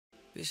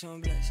Bitch,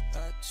 I'm blessed,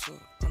 I choose.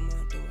 I'm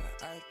gonna do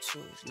what I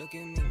choose. Look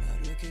at me now,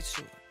 look at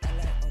you. I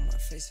like on my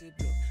face is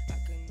blue. I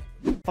can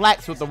never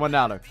Flax with the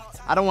 $1.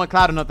 I don't want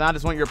clout or nothing. I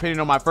just want your opinion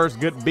on my first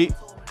good beat.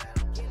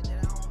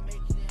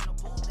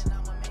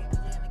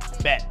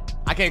 Bet.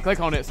 I can't click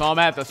on it, so I'm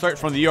gonna have to search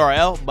from the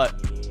URL, but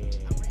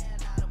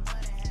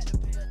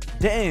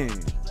dang.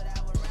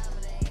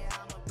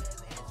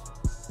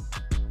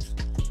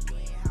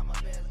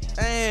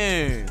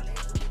 Dang.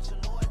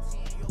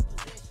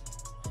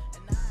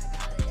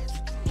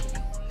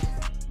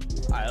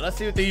 Alright, let's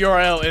see what the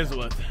URL is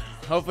with.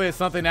 Hopefully it's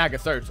something that I can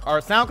search. Are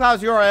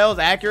SoundCloud's URLs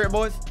accurate,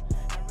 boys?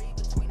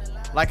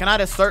 Like, can I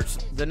just search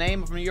the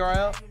name from the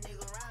URL?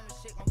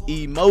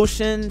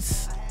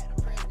 Emotions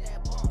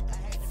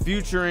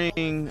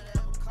featuring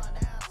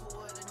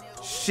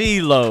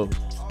Shiloh.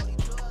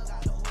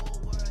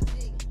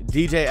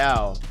 DJ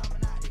Al.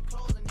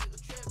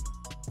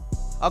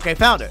 Okay,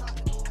 found it.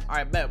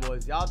 Alright, bet,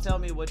 boys. Y'all tell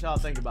me what y'all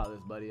think about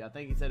this, buddy. I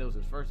think he said it was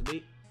his first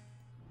beat.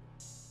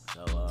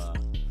 So,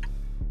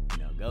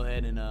 you know, go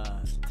ahead and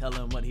tell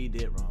him what he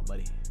did wrong,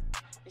 buddy.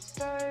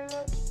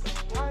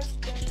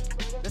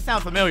 This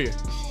sounds familiar.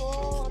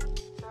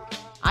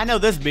 I know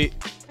this beat.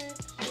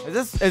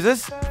 Is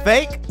this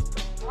fake?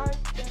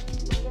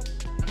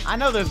 I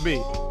know this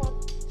beat.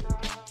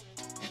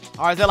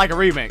 Or is it like a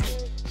remix?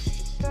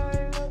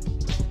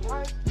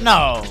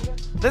 No.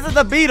 This is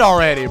the beat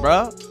already,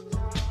 bro.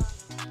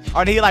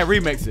 Or did he like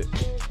remix it?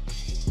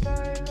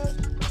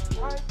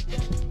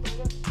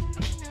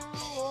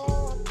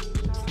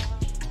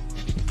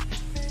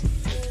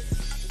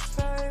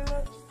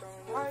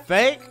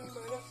 Fake?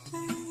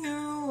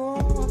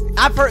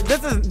 I've heard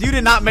this is you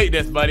did not make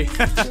this, buddy.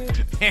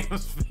 Damn,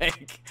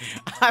 fake.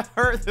 I've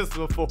heard this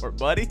before,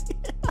 buddy.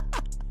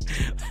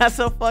 That's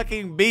a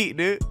fucking beat,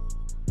 dude.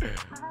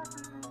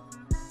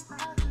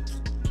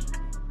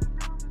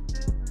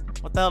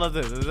 What the hell is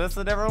this? Is this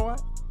a different one?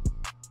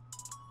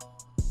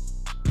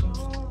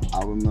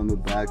 I remember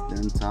back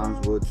then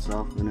times were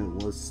tough and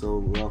it was so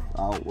rough.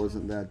 Out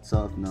wasn't that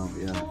tough, no,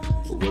 yeah.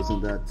 It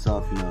wasn't that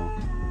tough, no.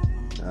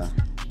 Yeah.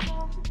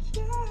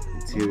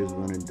 Tears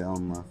running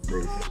down my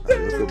face. I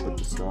look up at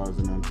the stars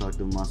and I'm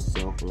talking to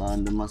myself,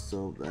 lying to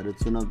myself that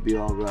it's gonna be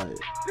alright.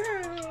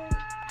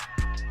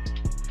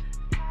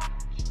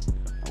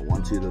 I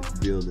want you to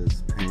feel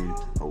this pain.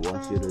 I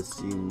want you to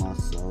see my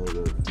soul.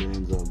 The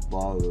dreams are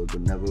borrowed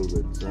but never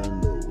return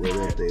the way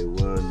that they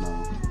were.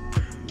 No.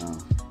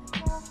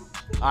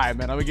 Alright,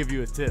 man, I'm gonna give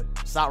you a tip.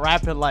 Stop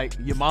rapping like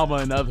your mama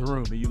in the other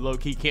room and you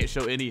low-key can't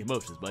show any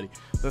emotions, buddy.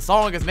 The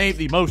song is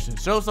named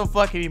Emotions. Show some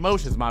fucking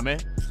emotions, my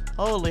man.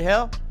 Holy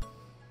hell.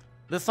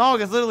 The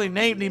song is literally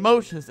named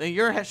Emotions and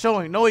you're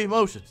showing no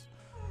emotions.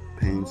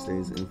 Pain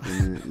stays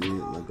infinitely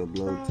like a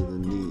blow to the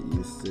knee.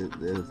 You sit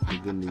there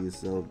thinking to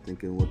yourself,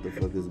 thinking what the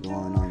fuck is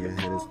going on. Your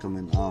head is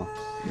coming off.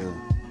 Yeah.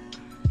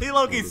 He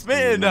low-key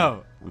spitting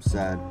though. I'm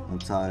sad, I'm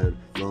tired,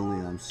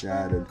 lonely, I'm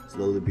shattered,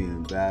 slowly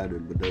being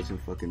battered, but doesn't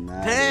fucking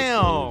matter.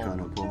 Damn. I'm trying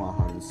to pour my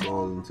heart and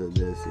soul into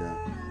this,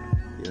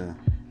 yeah.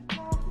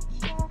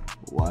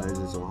 Why is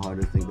it so hard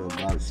to think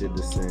about shit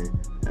to say?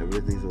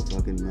 Everything's so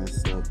fucking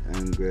messed up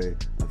and gray.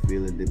 I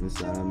feel it deep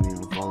inside of me.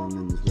 I'm falling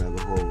in this rabbit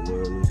hole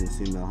where illusions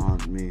seem to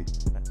haunt me.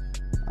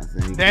 I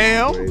think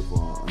I'm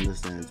grateful. I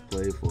understand it's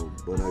playful,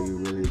 but are you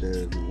really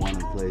there if you want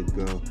to play,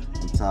 girl?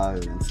 I'm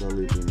tired. I'm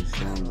slowly being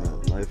shown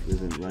that life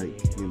isn't right.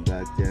 Kicking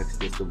back jacks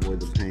just to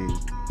avoid the pain.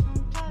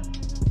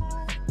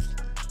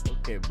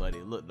 Okay, buddy.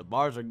 Look, the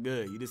bars are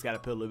good. You just gotta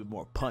put a little bit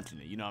more punch in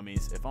it. You know what I mean?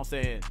 If I'm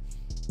saying,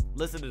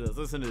 listen to this.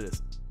 Listen to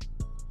this.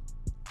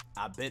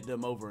 I bent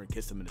them over and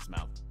kissed him in his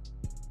mouth.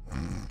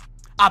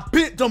 I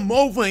bent them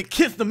over and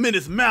kissed him in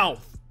his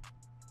mouth.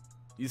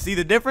 You see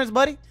the difference,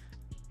 buddy?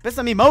 Put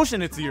some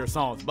emotion into your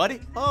songs, buddy.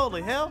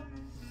 Holy hell.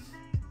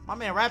 My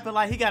man rapping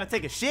like he gotta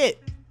take a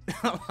shit.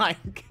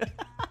 Like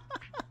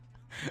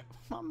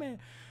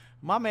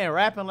my man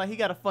rapping like he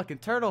got a fucking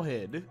turtle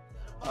head, dude.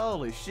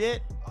 Holy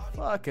shit.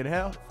 Fucking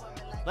hell.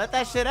 Let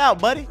that shit out,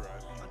 buddy.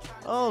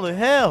 Holy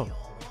hell.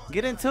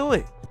 Get into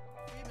it.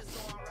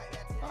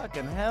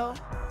 Fucking hell.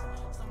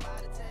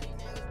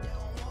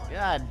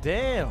 God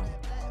damn.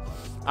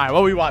 Alright,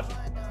 what we watching?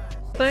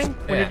 Thing?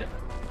 Yeah.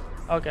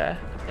 Okay.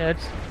 Yeah,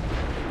 it's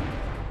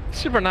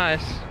super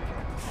nice.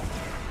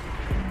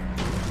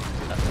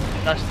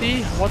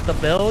 Dusty, what the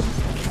build?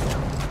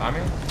 I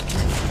mean,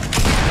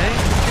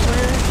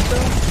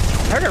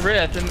 I heard it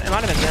ripped, it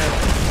might have been dead.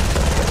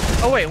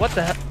 Oh wait, what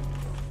the hell?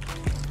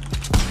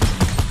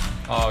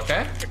 oh,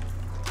 okay.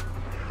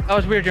 That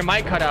was weird, your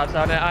mic cut out, so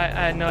I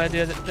had no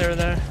idea that they were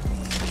there.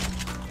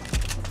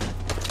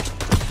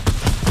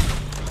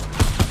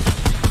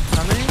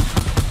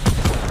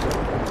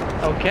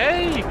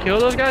 Okay, you kill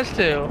those guys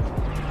too.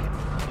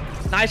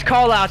 Nice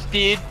call outs,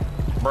 dude.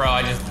 Bro,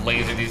 I just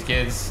lasered these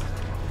kids.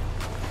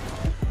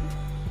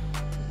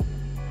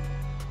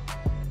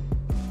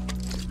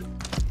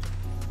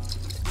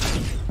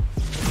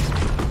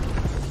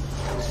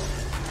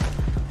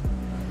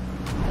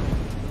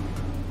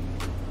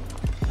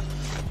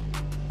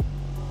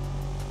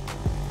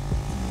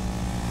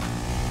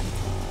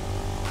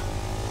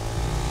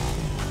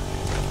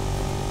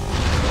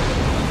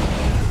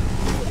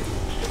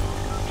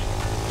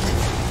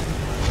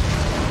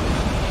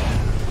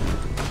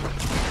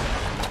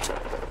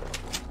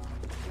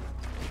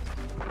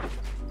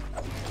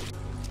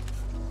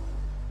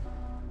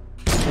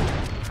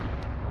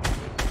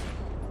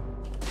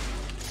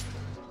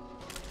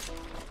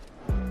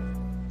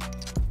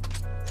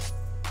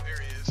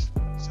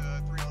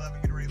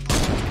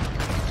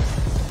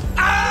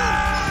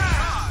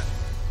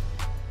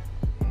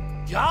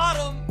 Got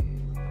him!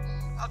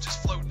 I'll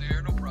just float in the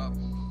air, no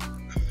problem.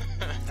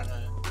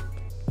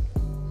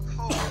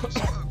 Holy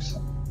smokes.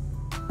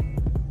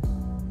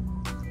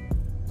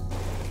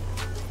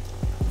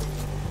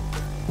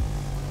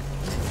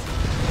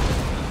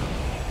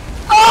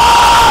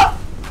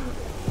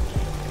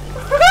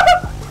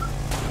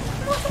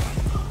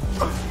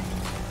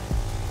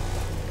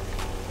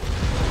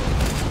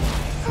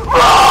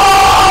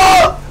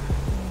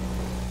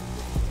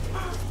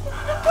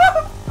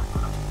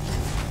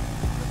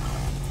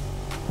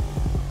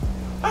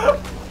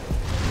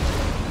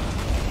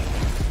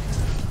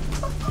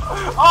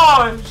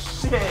 Oh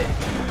shit!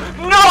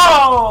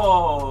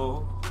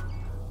 No!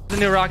 The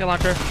new rocket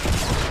launcher.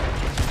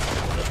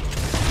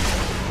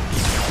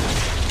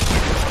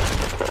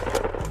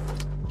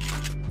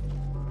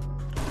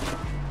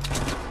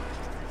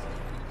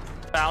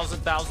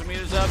 Thousand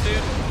meters up, dude.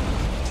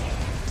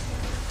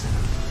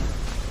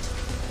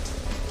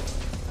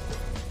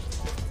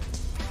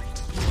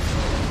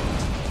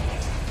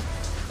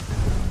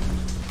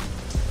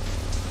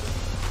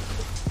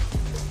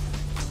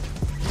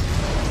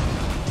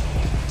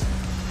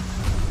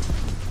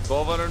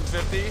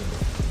 $1,250.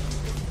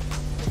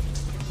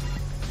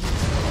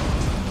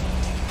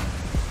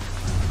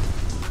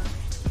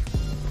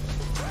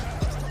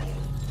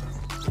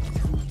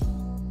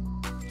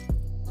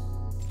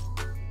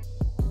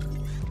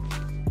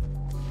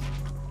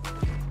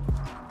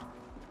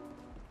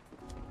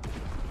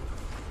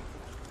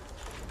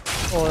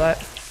 Oh, that.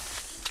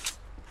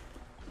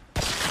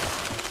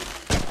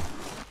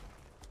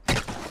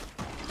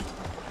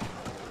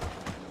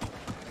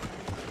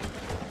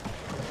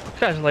 This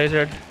guy's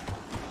lasered.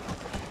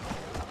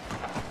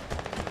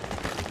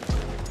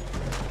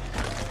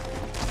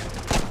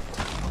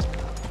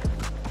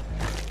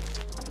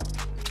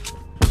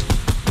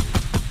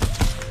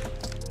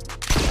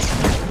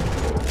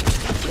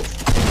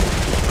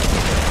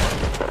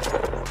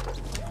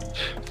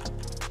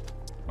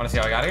 Wanna see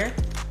how I got here?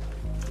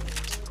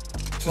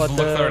 What Just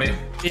look 30.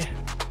 Yeah.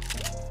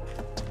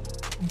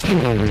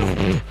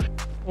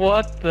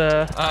 What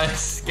the? I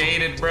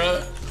skated,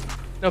 bro.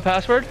 No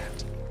password?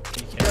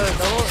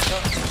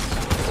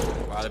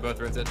 Wow, they both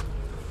rifted.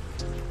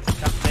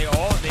 They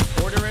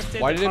quarter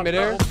rifted. Why did it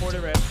midair?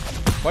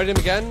 Why did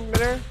him again,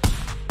 midair?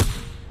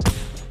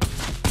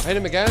 I hit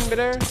him again,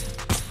 midair?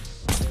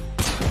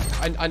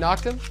 I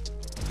knocked him?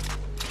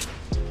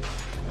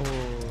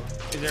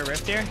 Is there a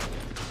rift here?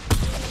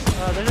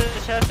 There's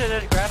a chest here,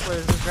 there's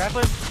grapplers. There's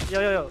grapplers.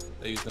 Yo.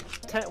 They used them.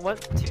 10,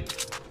 what? 2,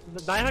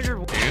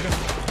 900. Dude.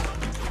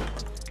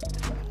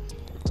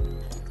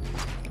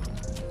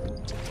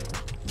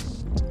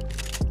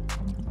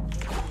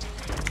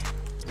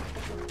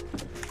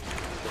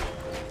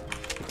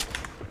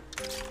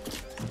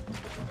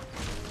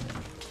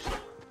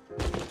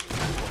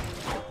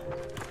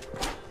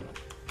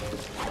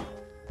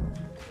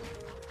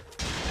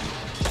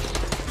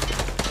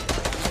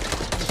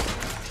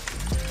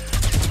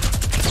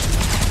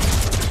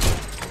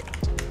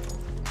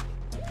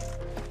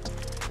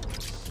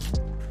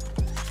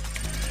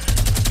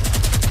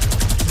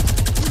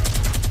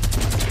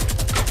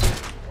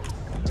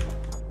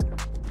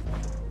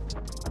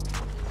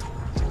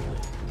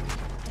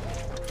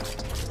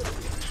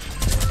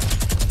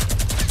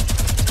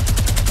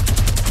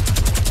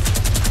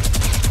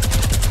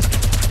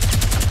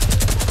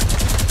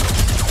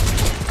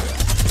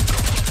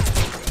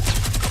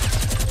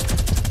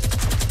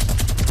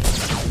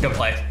 Good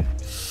play.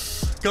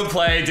 Good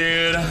play,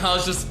 dude. I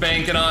was just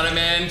banking on it,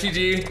 man.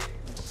 GG.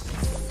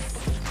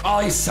 Oh,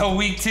 he's so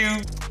weak,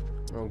 too.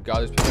 Oh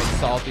god, these people are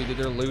salty, dude.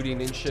 They're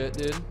looting and shit,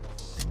 dude.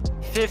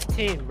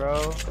 15, bro.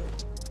 Look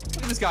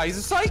at this guy, he's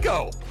a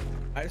psycho.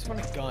 I just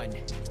want a gun.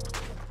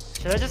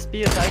 Should I just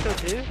be a psycho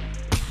too? I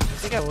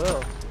think I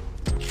will.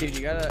 Dude,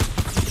 you gotta...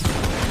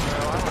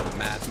 Bro, I want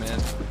math,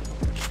 man.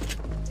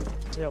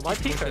 Yo, my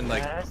peaks are And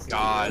like nasty,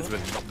 gods bro.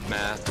 with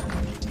math.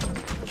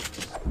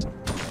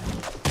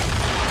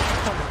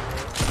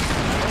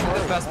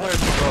 The best players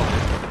in the world.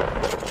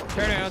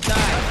 Turn it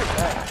outside.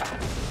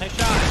 Nice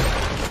shot.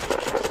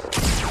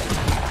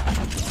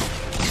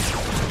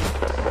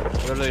 I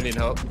literally need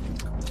help.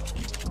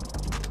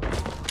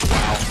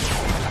 Wow.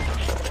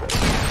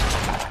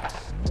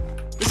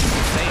 This is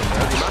insane, bro.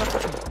 The amount of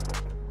fucking...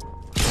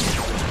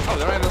 Oh,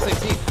 they're not even on the same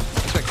team.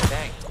 It's like,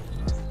 dang.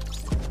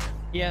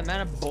 Yeah,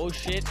 man of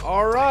bullshit.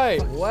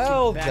 Alright,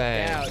 well Backed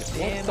then. out.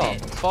 Damn What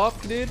it. the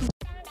fuck, dude?